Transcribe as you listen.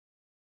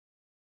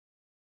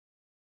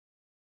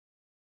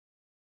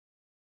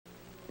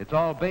It's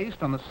all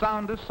based on the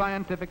soundest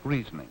scientific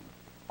reasoning,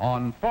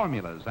 on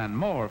formulas and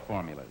more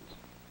formulas.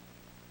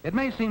 It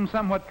may seem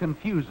somewhat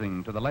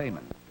confusing to the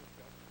layman,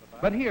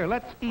 but here,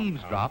 let's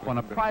eavesdrop on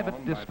a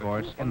private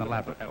discourse in the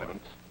laboratory.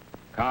 Elements,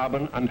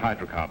 carbon and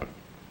hydrocarbon.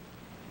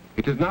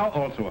 It is now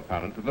also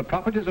apparent that the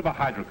properties of a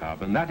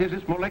hydrocarbon, that is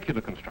its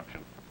molecular construction,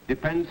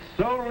 depends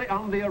solely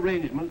on the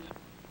arrangement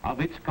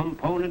of its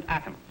component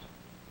atoms.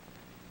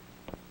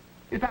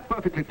 Is that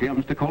perfectly clear,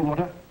 Mr.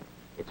 Coldwater?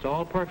 It's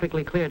all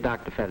perfectly clear,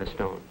 Dr.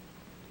 Featherstone.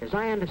 As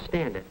I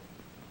understand it,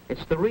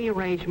 it's the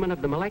rearrangement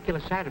of the molecular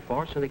static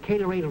force and the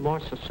calorial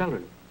force of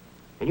celerin.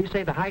 And you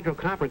say the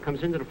hydrocarbon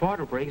comes into the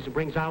formabrase and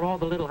brings out all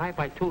the little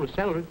high-by-2 of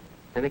celerin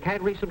and the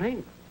calories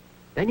contained.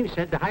 Then you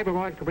said the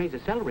hypermorgan can raise the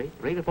celery,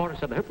 the rate of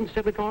force of the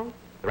hypermorgan,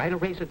 the rate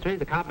of race of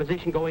the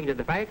composition going into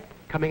the fat,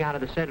 coming out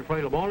of the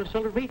central morgan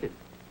celery region.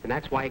 And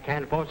that's why it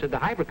can't force the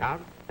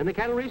hydrocarbon and the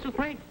calories of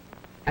brain.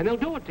 And they'll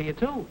do it to you,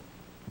 too.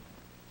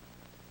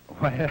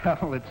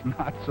 Well, it's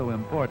not so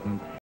important.